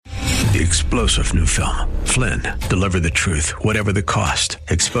The explosive new film, Flynn, deliver the truth, whatever the cost,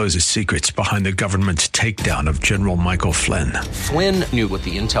 exposes secrets behind the government's takedown of General Michael Flynn. Flynn knew what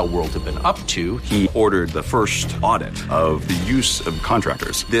the intel world had been up to. He ordered the first audit of the use of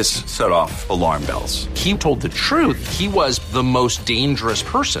contractors. This set off alarm bells. He told the truth. He was the most dangerous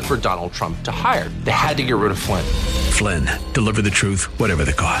person for Donald Trump to hire. They had to get rid of Flynn. Flynn, deliver the truth, whatever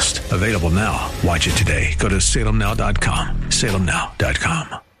the cost. Available now. Watch it today. Go to salemnow.com.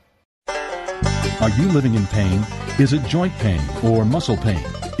 salemnow.com. Are you living in pain? Is it joint pain or muscle pain?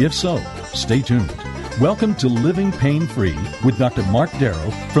 If so, stay tuned. Welcome to Living Pain Free with Dr. Mark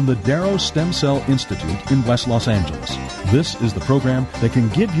Darrow from the Darrow Stem Cell Institute in West Los Angeles. This is the program that can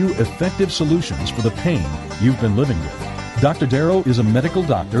give you effective solutions for the pain you've been living with. Dr. Darrow is a medical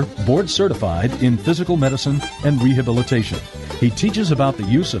doctor, board certified in physical medicine and rehabilitation. He teaches about the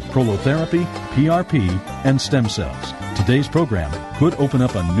use of prolotherapy, PRP, and stem cells. Today's program could open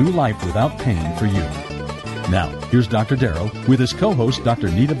up a new life without pain for you. Now, here's Dr. Darrow with his co-host, Dr.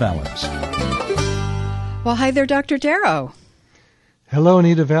 Nita Valens. Well, hi there, Dr. Darrow. Hello,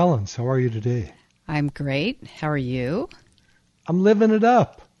 Nita Valens. How are you today? I'm great. How are you? I'm living it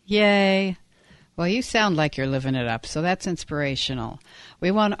up. Yay. Well, you sound like you're living it up, so that's inspirational.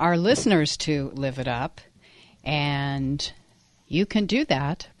 We want our listeners to live it up, and you can do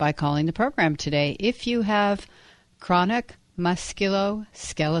that by calling the program today if you have chronic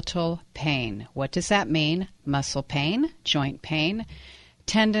musculoskeletal pain. What does that mean? Muscle pain, joint pain,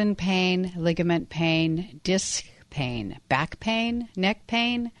 tendon pain, ligament pain, disc pain, back pain, neck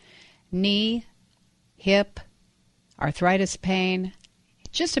pain, knee, hip, arthritis pain,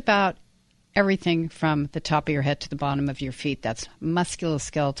 just about everything from the top of your head to the bottom of your feet. That's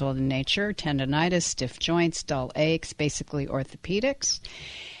musculoskeletal in nature, tendonitis, stiff joints, dull aches, basically orthopedics.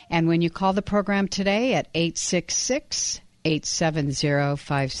 And when you call the program today at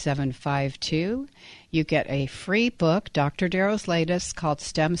 866-870-5752, you get a free book, Dr. Darrow's latest, called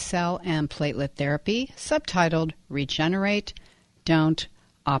Stem Cell and Platelet Therapy, subtitled Regenerate, Don't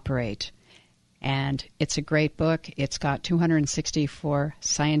Operate. And it's a great book. It's got 264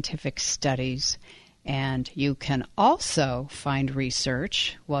 scientific studies. And you can also find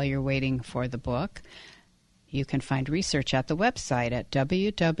research while you're waiting for the book. You can find research at the website at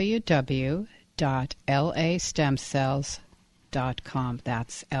www.lastemcells.com.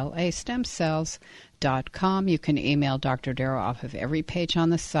 That's lastemcells.com. You can email Dr. Darrow off of every page on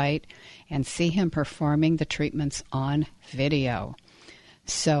the site and see him performing the treatments on video.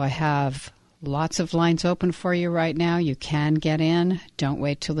 So I have lots of lines open for you right now. You can get in. Don't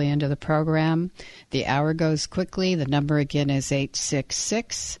wait till the end of the program. The hour goes quickly. The number again is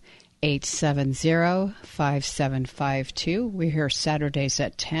 866-870-5752. We're here Saturdays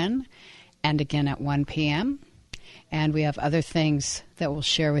at 10 and again at 1 p.m. And we have other things that we'll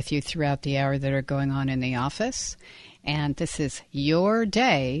share with you throughout the hour that are going on in the office. And this is your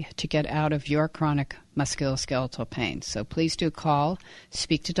day to get out of your chronic musculoskeletal pain. So please do call.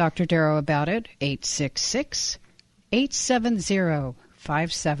 Speak to Dr. Darrow about it,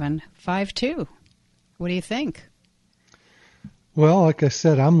 866-870-5752. What do you think? Well, like I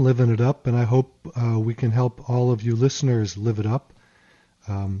said, I'm living it up, and I hope we can help all of you listeners live it up.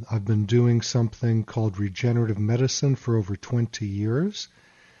 I've been doing something called regenerative medicine for over 20 years.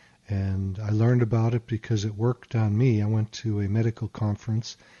 And I learned about it because it worked on me. I went to a medical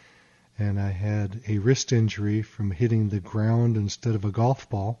conference, and I had a wrist injury from hitting the ground instead of a golf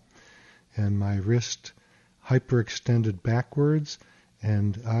ball. And my wrist hyperextended backwards,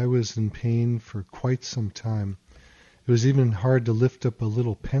 and I was in pain for quite some time. It was even hard to lift up a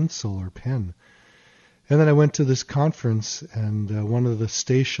little pencil or pen. And then I went to this conference, and one of the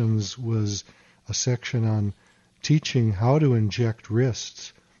stations was a section on teaching how to inject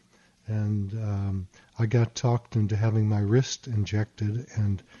wrists. And I got talked into having my wrist injected,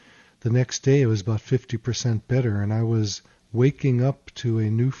 and the next day it was about 50% better, and I was waking up to a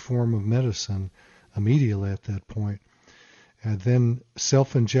new form of medicine immediately at that point. I then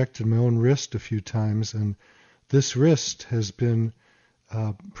self-injected my own wrist a few times, and this wrist has been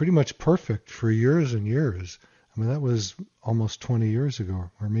pretty much perfect for years and years. I mean, that was almost 20 years ago,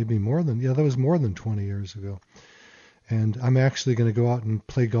 or maybe more than, that was more than 20 years ago. And I'm actually going to go out and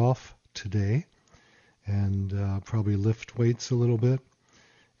play golf today and probably lift weights a little bit.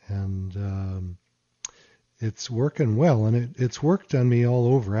 And it's working well, and it's worked on me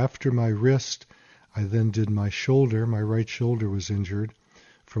all over. After my wrist, I then did my shoulder. My right shoulder was injured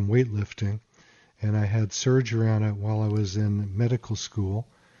from weightlifting, and I had surgery on it while I was in medical school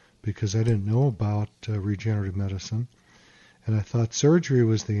because I didn't know about regenerative medicine. And I thought surgery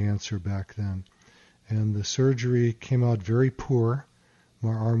was the answer back then. And the surgery came out very poor.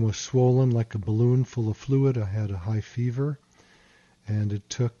 My arm was swollen like a balloon full of fluid. I had a high fever, and it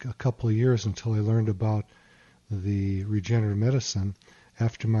took a couple of years until I learned about the regenerative medicine.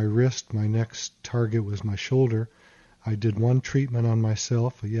 After my wrist, my next target was my shoulder. I did one treatment on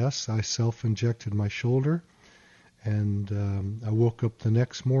myself. Yes, I self-injected my shoulder, and I woke up the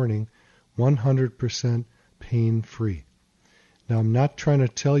next morning 100% pain-free. Now, I'm not trying to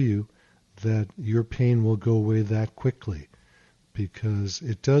tell you that your pain will go away that quickly, because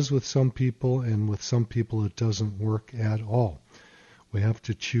it does with some people, and with some people it doesn't work at all. We have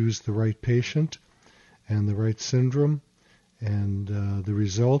to choose the right patient and the right syndrome, and the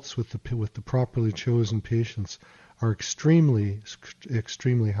results with the properly chosen patients are extremely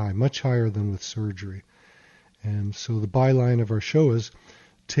high, much higher than with surgery. And so the byline of our show is,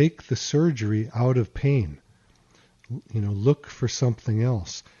 take the surgery out of pain. Look for something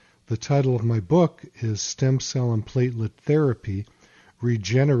else. The title of my book is Stem Cell and Platelet Therapy,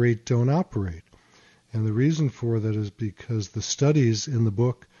 Regenerate, Don't Operate. And the reason for that is because the studies in the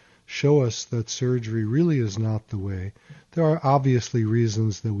book show us that surgery really is not the way. There are obviously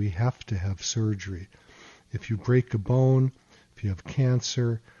reasons that we have to have surgery. If you break a bone, if you have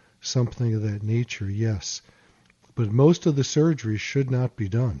cancer, something of that nature, yes. But most of the surgery should not be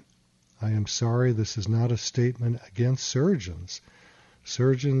done. I am sorry, this is not a statement against surgeons.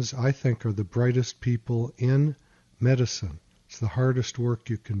 Surgeons, I think, are the brightest people in medicine. It's the hardest work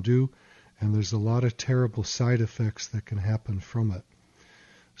you can do, and there's a lot of terrible side effects that can happen from it.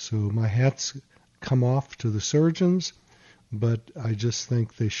 So my hats come off to the surgeons, but I just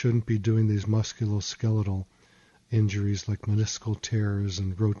think they shouldn't be doing these musculoskeletal injuries like meniscal tears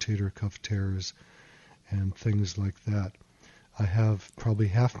and rotator cuff tears and things like that. I have probably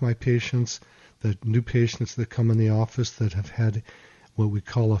half my patients, new patients that come in the office that have had what we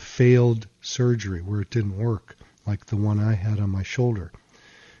call a failed surgery, where it didn't work, like the one I had on my shoulder.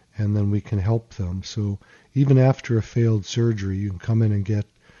 And then we can help them. So even after a failed surgery, you can come in and get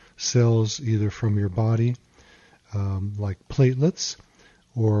cells either from your body, like platelets,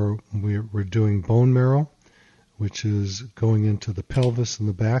 or we're doing bone marrow, which is going into the pelvis and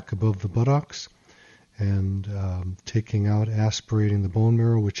the back above the buttocks, and taking out, aspirating the bone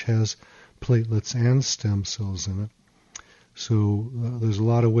marrow, which has platelets and stem cells in it. So there's a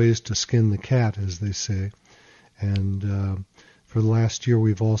lot of ways to skin the cat, as they say. And for the last year,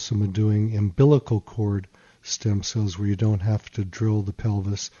 we've also been doing umbilical cord stem cells, where you don't have to drill the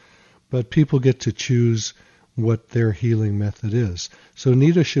pelvis, but people get to choose what their healing method is. So,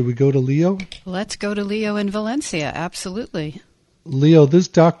 Nita, should we go to Leo? Let's go to Leo in Valencia. Absolutely. Leo, this is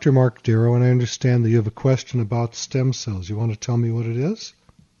Dr. Mark Darrow, and I understand that you have a question about stem cells. You want to tell me what it is?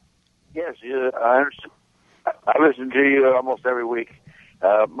 Yes, I understand. I listen to you almost every week.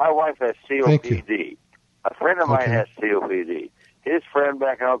 My wife has COPD. A friend of mine has COPD. His friend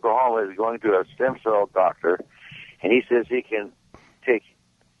back in Oklahoma is going to a stem cell doctor, and he says he can take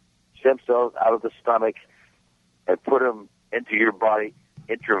stem cells out of the stomach and put them into your body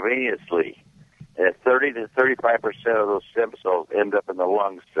intravenously. And 30 to 35% of those stem cells end up in the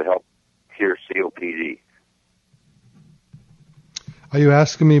lungs to help cure COPD. Are you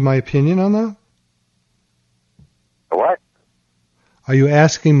asking me my opinion on that? What? Are you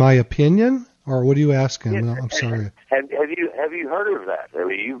asking my opinion, or what are you asking? Yes. No, I'm sorry. Have you heard of that? I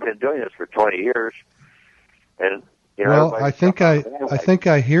mean, you've been doing this for 20 years, and well, I think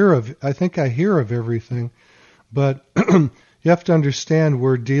I hear of everything, but you have to understand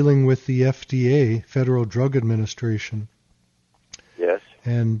we're dealing with the FDA, Federal Drug Administration. Yes.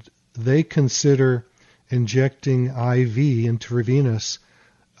 And they consider injecting IV, intravenous,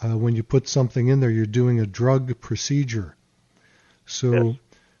 when you put something in there, you're doing a drug procedure. So,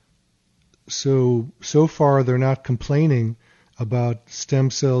 yes. So far they're not complaining about stem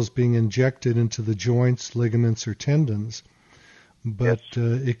cells being injected into the joints, ligaments, or tendons. But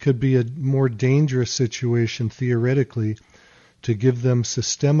yes. It could be a more dangerous situation, theoretically, to give them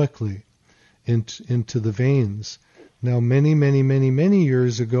systemically into the veins. Now, many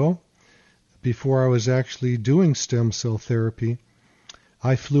years ago, before I was actually doing stem cell therapy,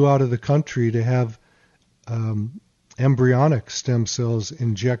 I flew out of the country to have embryonic stem cells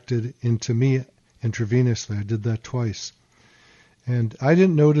injected into me intravenously. I did that twice. And I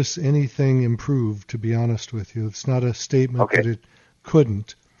didn't notice anything improve, to be honest with you. It's not a statement that it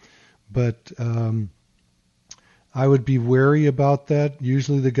couldn't. But I would be wary about that.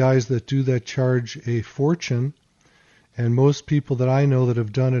 Usually the guys that do that charge a fortune, and most people that I know that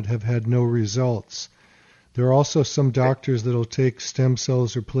have done it have had no results. There are also some doctors that will take stem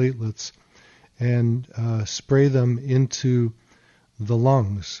cells or platelets and spray them into the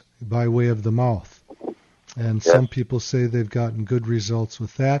lungs by way of the mouth. And some people say they've gotten good results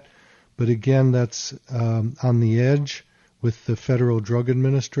with that. But again, that's on the edge with the Federal Drug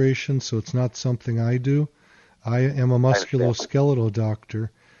Administration, so it's not something I do. I am a musculoskeletal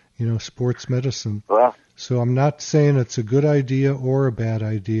doctor, sports medicine. Well, so I'm not saying it's a good idea or a bad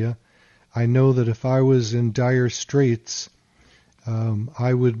idea. I know that if I was in dire straits,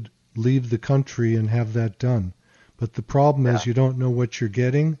 I would leave the country and have that done. But the problem is you don't know what you're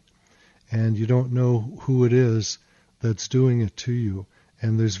getting, and you don't know who it is that's doing it to you.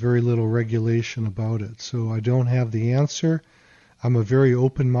 And there's very little regulation about it. So I don't have the answer. I'm a very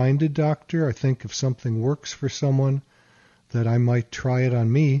open-minded doctor. I think if something works for someone, that I might try it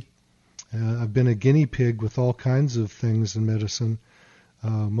on me. I've been a guinea pig with all kinds of things in medicine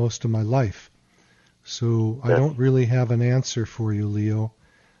most of my life. So I don't really have an answer for you, Leo.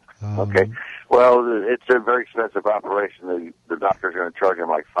 Okay. Well, it's a very expensive operation. The doctor's going to charge him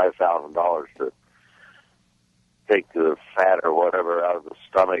like $5,000 to take the fat or whatever out of the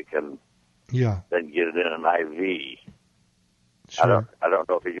stomach and then get it in an IV. Sure. I don't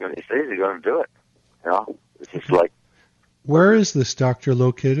know if he's going to do it. It's just like. Where is this doctor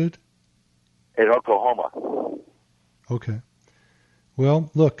located? In Oklahoma. Okay. Well,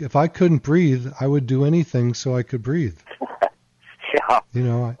 look, if I couldn't breathe, I would do anything so I could breathe.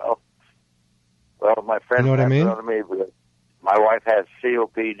 Yeah. Well, my friend. You know what I mean? On to me, my wife has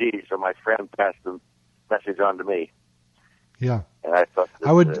COPD, so my friend passed the message on to me. Yeah. And I thought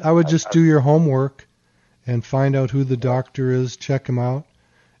I would just do your homework and find out who the doctor is, check him out,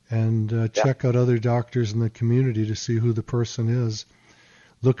 and check out other doctors in the community to see who the person is.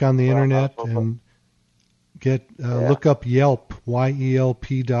 Look on the internet and look up Yelp,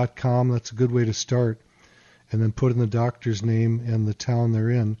 YELP.com. That's a good way to start. And then put in the doctor's name and the town they're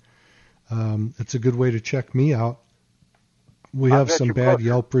in. It's a good way to check me out. We have some bad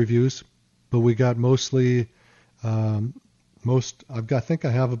Yelp reviews, but we got mostly I think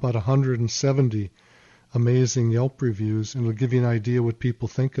I have about 170 amazing Yelp reviews, and it'll give you an idea what people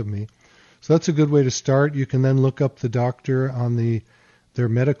think of me. So that's a good way to start. You can then look up the doctor on their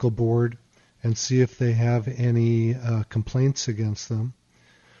medical board and see if they have any complaints against them.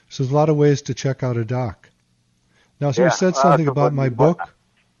 So there's a lot of ways to check out a doc. Now, so you said something about my book.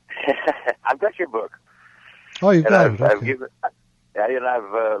 I've got your book. Oh, you got it. Okay.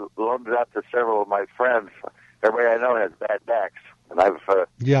 I've loaned it out to several of my friends. Everybody I know has bad backs, and I've put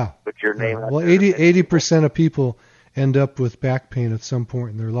your name out well, there. 80% of people end up with back pain at some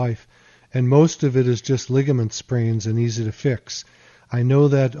point in their life, and most of it is just ligament sprains and easy to fix. I know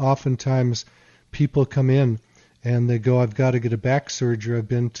that oftentimes people come in and they go, I've got to get a back surgery. I've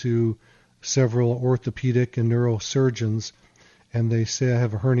been to several orthopedic and neurosurgeons, and they say I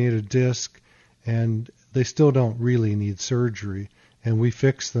have a herniated disc, and they still don't really need surgery, and we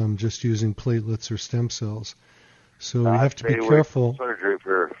fix them just using platelets or stem cells. So you have to be careful. Surgery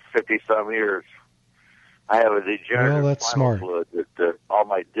for 50-some years. I have a degenerative spinal fluid that all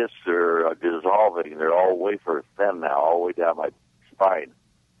my discs are dissolving. They're all wafer thin now, all the way down my spine.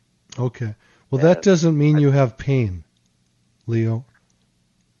 Okay. Well, that doesn't mean you have pain, Leo.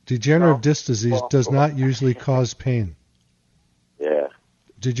 Degenerative disc disease does not usually cause pain. Yeah.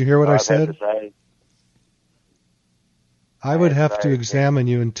 Did you hear what I said? I would have to examine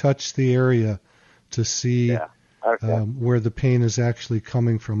you and touch the area to see where the pain is actually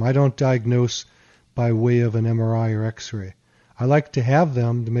coming from. I don't diagnose by way of an MRI or X-ray. I like to have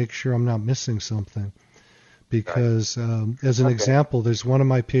them to make sure I'm not missing something. Because, as an example, there's one of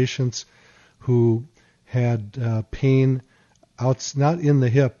my patients who had pain not in the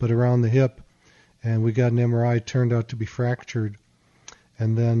hip, but around the hip, and we got an MRI, turned out to be fractured,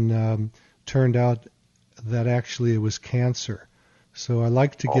 and then turned out that actually it was cancer. So I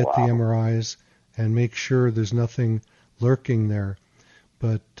like to get the MRIs and make sure there's nothing lurking there.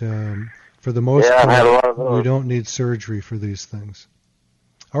 But for the most part, we don't need surgery for these things.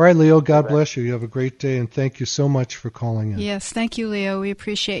 All right, Leo, God bless you. You have a great day, and thank you so much for calling in. Yes, thank you, Leo. We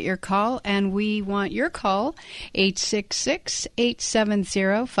appreciate your call, and we want your call,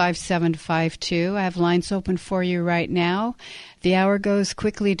 866-870-5752. I have lines open for you right now. The hour goes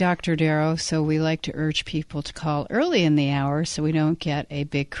quickly, Dr. Darrow, so we like to urge people to call early in the hour so we don't get a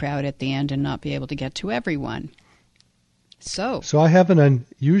big crowd at the end and not be able to get to everyone. So I have an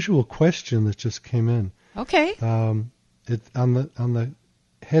unusual question that just came in. Okay. On the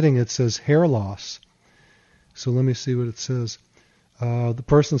heading it says hair loss. So let me see what it says. The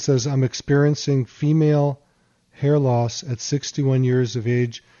person says, I'm experiencing female hair loss at 61 years of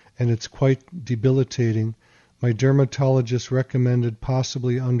age, and it's quite debilitating. My dermatologist recommended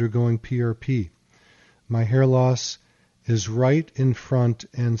possibly undergoing PRP. My hair loss is right in front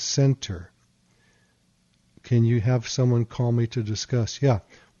and center. can you have someone call me to discuss? Yeah,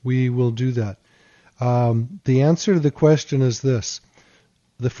 we will do that. The answer to the question is this.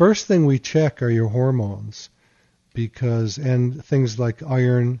 The first thing we check are your hormones, and things like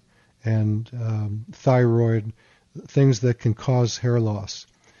iron and thyroid, things that can cause hair loss.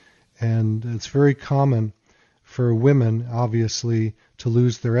 And it's very common for women, obviously, to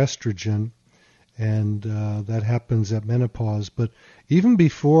lose their estrogen, and that happens at menopause. But even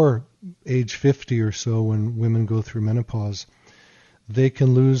before age 50 or so, when women go through menopause, they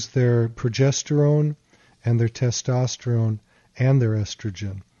can lose their progesterone and their testosterone and their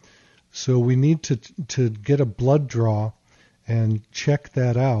estrogen. So we need to get a blood draw and check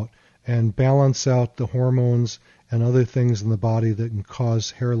that out and balance out the hormones and other things in the body that can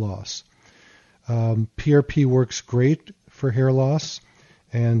cause hair loss. PRP works great for hair loss,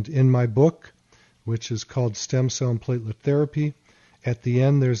 and in my book, which is called Stem Cell and Platelet Therapy, at the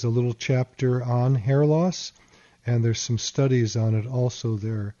end there's a little chapter on hair loss, and there's some studies on it also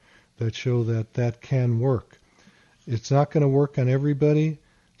there that show that can work. It's not going to work on everybody,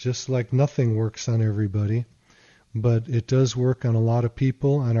 just like nothing works on everybody, but it does work on a lot of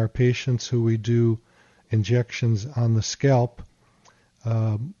people, and our patients who we do injections on the scalp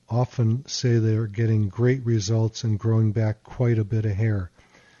often say they're getting great results and growing back quite a bit of hair.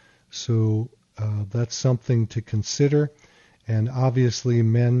 So that's something to consider. And obviously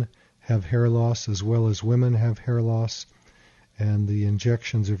men have hair loss as well as women have hair loss, and the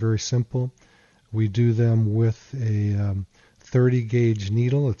injections are very simple. We do them with a 30 gauge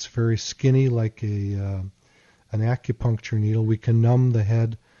needle. It's very skinny, like an acupuncture needle. We can numb the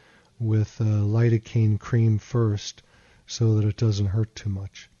head with lidocaine cream first so that it doesn't hurt too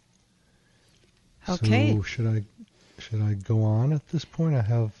much. Okay. So should I go on at this point? I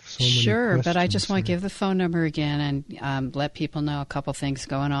have so many Sure, but I just want to here. give the phone number again and let people know a couple things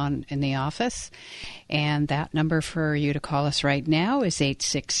going on in the office. And that number for you to call us right now is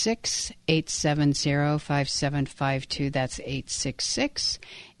 866-870-5752. That's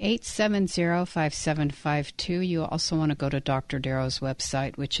 866-870-5752. You also want to go to Dr. Darrow's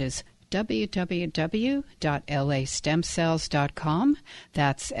website, which is www.lastemcells.com.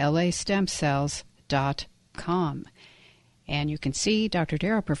 That's lastemcells.com. And you can see Dr.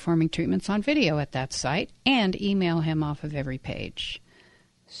 Darrow performing treatments on video at that site and email him off of every page.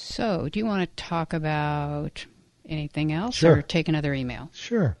 So, do you want to talk about anything else? Sure. Or take another email?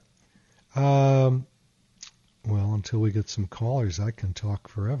 Sure. Well, until we get some callers, I can talk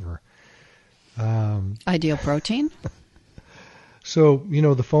forever. Ideal Protein? So,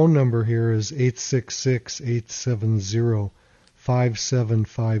 the phone number here is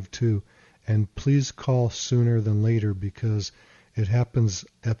 866-870-5752. And please call sooner than later, because it happens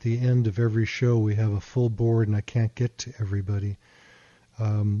at the end of every show. We have a full board and I can't get to everybody.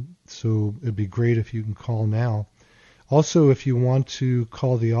 So it'd be great if you can call now. Also, if you want to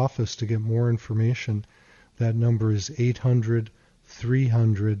call the office to get more information, that number is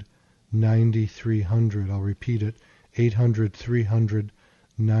 800-300-9300. I'll repeat it,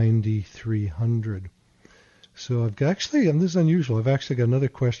 800-300-9300. So this is unusual. I've actually got another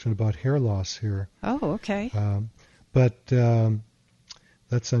question about hair loss here. Oh, okay. But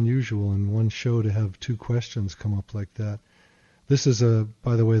that's unusual in one show to have two questions come up like that.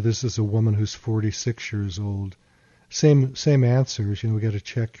 By the way, this is a woman who's 46 years old. Same answers. We got to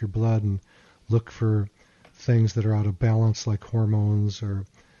check your blood and look for things that are out of balance, like hormones or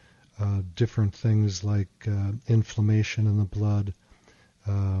different things like inflammation in the blood.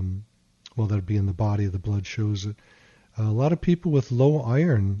 That'd be in the body. The blood shows it. A lot of people with low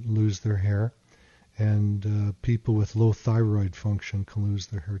iron lose their hair, and people with low thyroid function can lose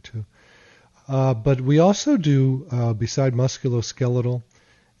their hair too. But we also do, beside musculoskeletal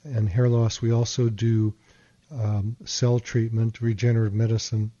and hair loss, we also do cell treatment, regenerative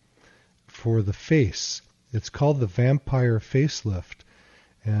medicine for the face. It's called the Vampire Facelift,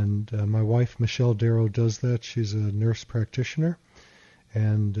 and my wife Michelle Darrow does that. She's a nurse practitioner.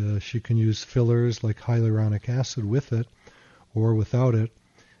 And she can use fillers like hyaluronic acid with it or without it.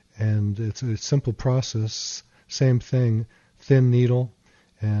 And it's a simple process. Same thing, thin needle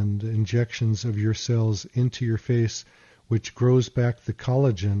and injections of your cells into your face, which grows back the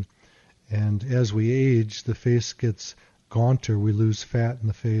collagen. And as we age, the face gets gaunter. We lose fat in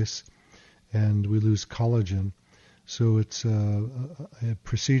the face and we lose collagen. So it's a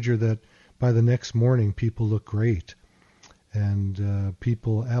procedure that by the next morning people look great. And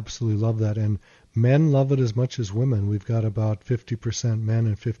people absolutely love that. And men love it as much as women. We've got about 50% men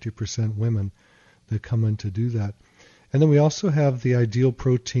and 50% women that come in to do that. And then we also have the Ideal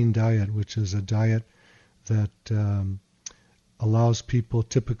Protein diet, which is a diet that allows people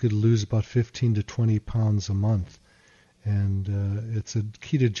typically to lose about 15 to 20 pounds a month. And it's a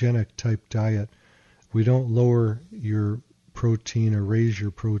ketogenic type diet. We don't lower your protein or raise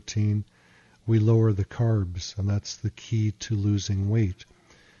your protein. We lower the carbs, and that's the key to losing weight.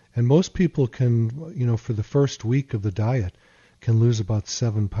 And most people can, for the first week of the diet, can lose about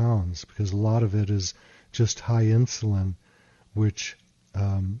 7 pounds because a lot of it is just high insulin, which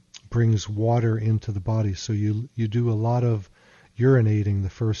brings water into the body. So you do a lot of urinating the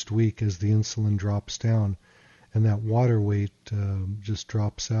first week as the insulin drops down, and that water weight just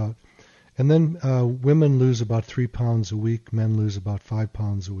drops out. And then women lose about 3 pounds a week, men lose about 5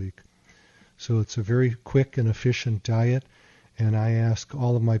 pounds a week. So it's a very quick and efficient diet, and I ask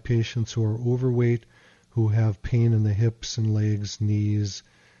all of my patients who are overweight, who have pain in the hips and legs, knees,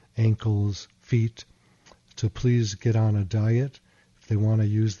 ankles, feet, to please get on a diet. If they want to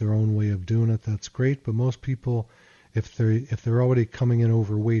use their own way of doing it, that's great, but most people, if they're already coming in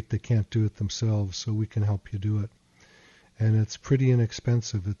overweight, they can't do it themselves, so we can help you do it. And it's pretty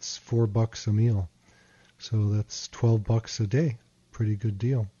inexpensive. It's $4 a meal. So that's $12 a day. Pretty good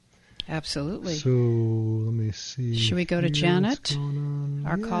deal. Absolutely. So let me see. Should we go to Janet?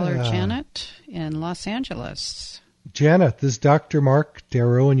 Our caller, Janet, in Los Angeles. Janet, this is Dr. Mark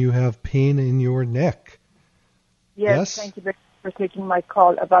Darrow, and you have pain in your neck. Yes, thank you very much for taking my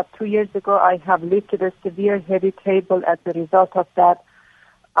call. About 2 years ago, I have lifted a severe heavy table. As a result of that,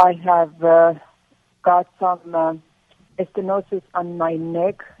 I have got some stenosis on my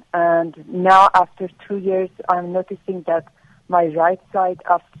neck, and now after 2 years, I'm noticing that my right side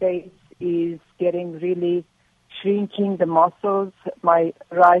of face is getting really shrinking, the muscles, my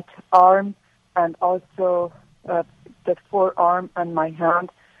right arm, and also the forearm and my hand,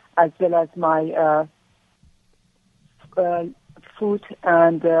 as well as my foot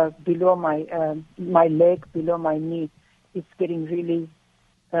and below my leg, below my knee. It's getting really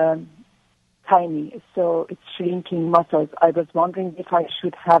tiny, so it's shrinking muscles. I was wondering if I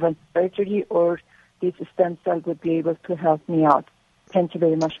should have a surgery or this stem cell would be able to help me out. Thank you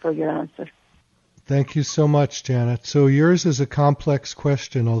very much for your answer. Thank you so much, Janet. So yours is a complex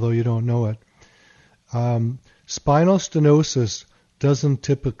question, although you don't know it. Spinal stenosis doesn't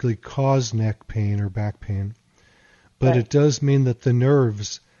typically cause neck pain or back pain, but it does mean that the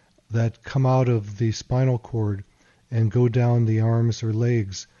nerves that come out of the spinal cord and go down the arms or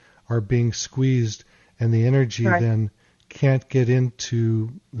legs are being squeezed, and the energy then can't get into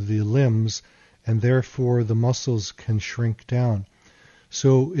the limbs, and therefore the muscles can shrink down.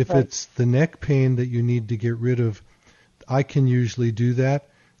 So if it's the neck pain that you need to get rid of, I can usually do that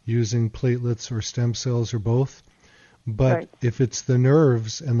using platelets or stem cells or both. But if it's the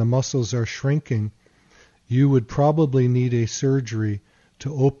nerves and the muscles are shrinking, you would probably need a surgery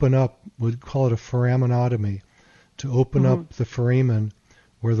to open up, we'd call it a foraminotomy, to open up the foramen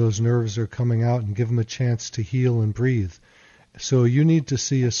where those nerves are coming out and give them a chance to heal and breathe. So you need to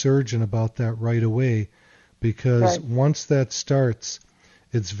see a surgeon about that right away, because once that starts,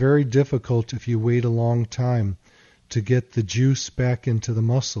 it's very difficult if you wait a long time to get the juice back into the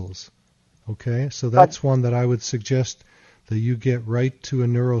muscles. Okay? So that's one that I would suggest that you get right to a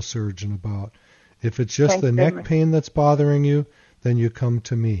neurosurgeon about. If it's just the neck pain that's bothering you, then you come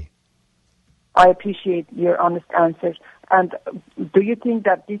to me. I appreciate your honest answers. And do you think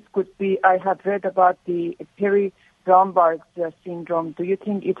that this could be, I have read about the Perry-Romberg syndrome. Do you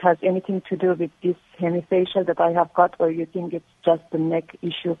think it has anything to do with this hemifacial that I have got, or you think it's just the neck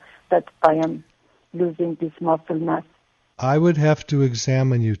issue that I am losing this muscle mass? I would have to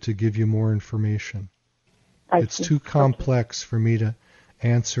examine you to give you more information. It's too complex for me to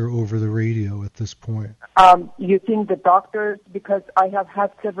answer over the radio at this point. You think the doctors, because I have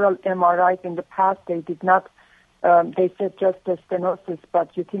had several MRIs in the past, they did not, they said just a stenosis,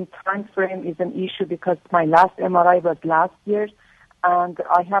 but you think time frame is an issue because my last MRI was last year, and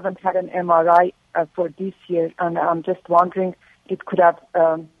I haven't had an MRI for this year, and I'm just wondering, it could have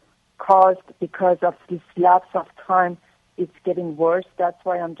caused, because of this lapse of time, it's getting worse. That's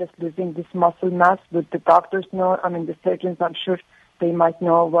why I'm just losing this muscle mass. Would the doctors know? I mean, the surgeons, I'm sure they might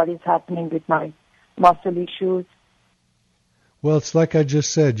know what is happening with my muscle issues. Well, it's like I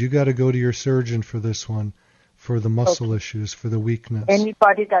just said, you got to go to your surgeon for this one, for the muscle issues, for the weakness.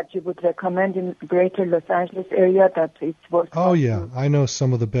 Anybody that you would recommend in the greater Los Angeles area that it's worth? Oh, yeah. I know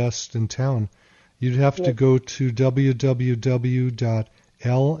some of the best in town. You'd have to go to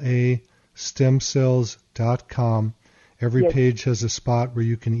www.lastemcells.com. Every page has a spot where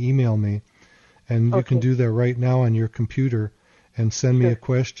you can email me, and you can do that right now on your computer and send me a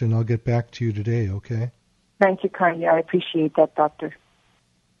question. I'll get back to you today, okay? Thank you kindly. I appreciate that, Doctor.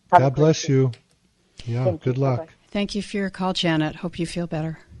 God bless you. Yeah, good luck. Bye-bye. Thank you for your call, Janet. Hope you feel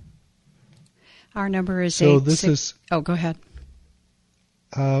better. Our number is So this is... Oh, go ahead.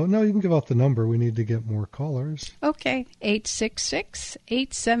 No, you can give out the number. We need to get more callers. Okay,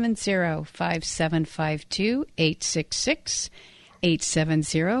 866-870-5752,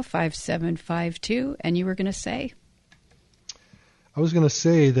 866-870-5752. And you were going to say? I was going to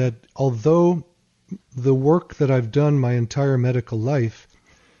say that although the work that I've done my entire medical life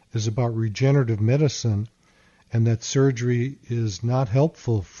is about regenerative medicine, and that surgery is not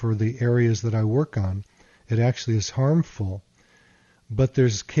helpful for the areas that I work on, it actually is harmful. But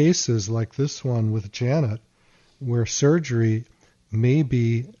there's cases like this one with Janet where surgery may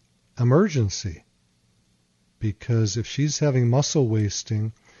be emergency, because if she's having muscle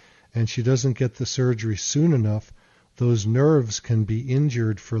wasting and she doesn't get the surgery soon enough, those nerves can be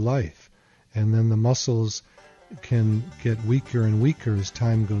injured for life, and then the muscles can get weaker and weaker as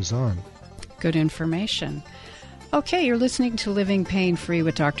time goes on. Good information. Okay, you're listening to Living Pain-Free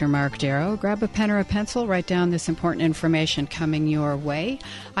with Dr. Mark Darrow. Grab a pen or a pencil, write down this important information coming your way.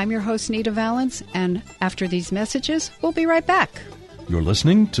 I'm your host, Nita Valens, and after these messages, we'll be right back. You're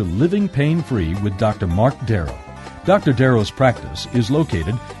listening to Living Pain-Free with Dr. Mark Darrow. Dr. Darrow's practice is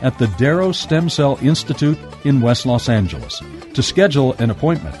located at the Darrow Stem Cell Institute in West Los Angeles. To schedule an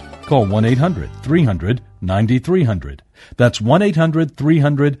appointment, call 1-800-300-9300. That's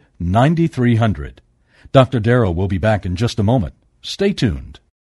 1-800-300-9300. Dr. Darrow will be back in just a moment. Stay tuned.